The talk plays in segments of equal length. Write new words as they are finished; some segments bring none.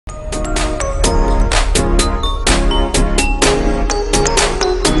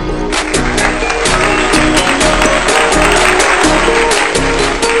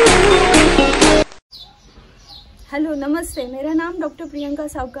Hello नमस्ते, मेरा नाम डॉक्टर प्रियंका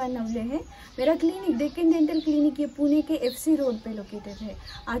सावकार नवले है। मेरा क्लिनिक डेक्कन डेंटल क्लिनिक ये पुणे के FC रोड पे लोकेटेड है।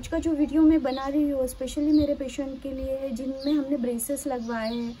 आज का जो वीडियो मैं बना रही हूँ स्पेशली मेरे पेशेंट के लिए है जिनमें हमने ब्रेसेस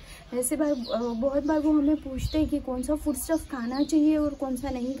लगवाए हैं। ऐसे बहुत बार वो हमें पूछते हैं कि कौन सा फूड स्टफ खाना चाहिए और कौन सा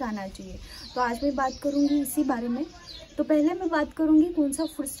नहीं खाना चाहिए। तो आज मैं बात करूँगी इसी बारे में। तो पहले मैं बात करूँगी कौन सा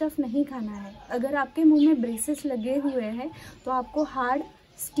फूड स्टफ नहीं खाना है। अगर आपके मुँह में ब्रेसेस लगे हुए हैं तो आपको हार्ड,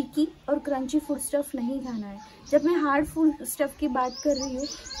 स्टिकी और क्रंची फूड स्टफ़ नहीं खाना है। जब मैं हार्ड फूड स्टफ़ की बात कर रही हूँ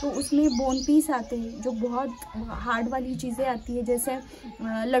तो उसमें बोन पीस आते हैं, जो बहुत हार्ड वाली चीज़ें आती है, जैसे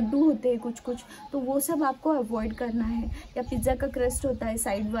लड्डू होते हैं कुछ, तो वो सब आपको अवॉइड करना है। या पिज़्ज़ा का क्रस्ट होता है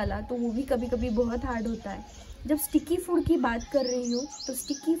साइड वाला, तो वो भी कभी कभी बहुत हार्ड होता है। जब स्टिकी फूड की बात कर रही हूँ तो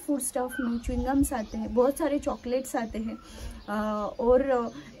स्टिकी फूड स्टफ़ में च्युइंगम्स आते हैं, बहुत सारे चॉकलेट्स आते हैं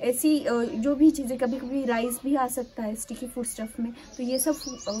और ऐसी जो भी चीज़ें, कभी कभी राइस भी आ सकता है स्टिकी फूड स्टफ़ में। तो ये सब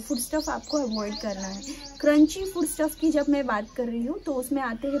फूड स्टफ़ आपको अवॉइड करना है। क्रंची फूड स्टफ़ की जब मैं बात कर रही हूँ तो उसमें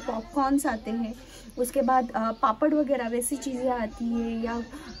आते हैं पॉपकॉर्न्स आते हैं, उसके बाद पापड़ वगैरह वैसी चीज़ें आती है, या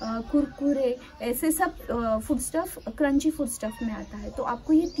कुरकुरे, ऐसे सब food stuff crunchy food stuff में आता है। तो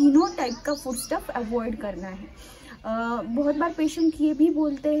आपको ये तीनों टाइप का फूड स्टफ़ अवॉइड करना है। बहुत बार पेशेंट ये भी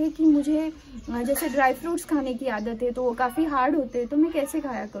बोलते हैं कि मुझे जैसे ड्राई फ्रूट्स खाने की आदत है तो वो काफ़ी हार्ड होते हैं, तो मैं कैसे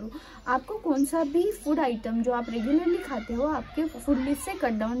खाया करूँ। आपको कौन सा भी फूड आइटम जो आप रेगुलरली खाते हो आपके फूड लिस्ट से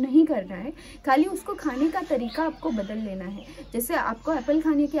कट डाउन नहीं करना है, खाली उसको खाने का तरीका आपको बदल लेना है। जैसे आपको एप्पल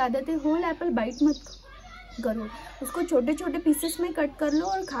खाने की आदत है, होल एप्पल बाइट मत करो, उसको छोटे छोटे पीसेस में कट कर लो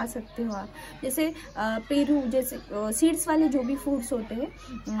और खा सकते हो आप। जैसे पेरू, जैसे सीड्स वाले जो भी फ्रूट्स होते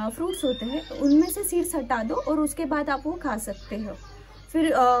हैं उनमें से सीड्स हटा दो और उसके बाद आप वो खा सकते हो।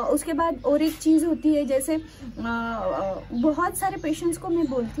 फिर उसके बाद और एक चीज़ होती है, जैसे बहुत सारे पेशेंट्स को मैं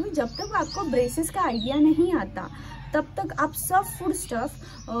बोलती हूँ, जब तक आपको ब्रेसेस का आइडिया नहीं आता तब तक आप सब फूड स्टफ़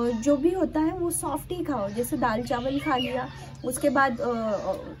जो भी होता है वो सॉफ्ट ही खाओ। जैसे दाल चावल खा लिया, उसके बाद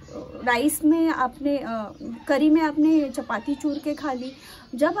राइस में आपने करी में आपने चपाती चूर के खा ली।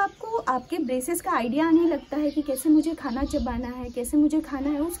 जब आपको आपके ब्रेसेस का आइडिया आने लगता है कि कैसे मुझे खाना चबाना है, कैसे मुझे खाना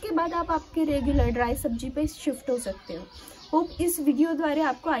है, उसके बाद आप आपके रेगुलर ड्राई सब्जी पे शिफ्ट हो सकते हो। होप इस वीडियो द्वारा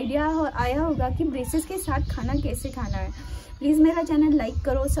आपको आइडिया आया होगा कि ब्रेसेस के साथ खाना कैसे खाना है। प्लीज़ मेरा चैनल लाइक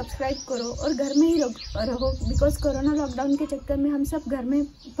करो, सब्सक्राइब करो और घर में ही रहो, बिकॉज कोरोना लॉकडाउन के चक्कर में हम सब घर में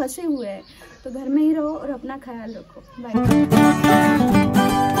फंसे हुए हैं। तो घर में ही रहो और अपना ख्याल रखो। बाय।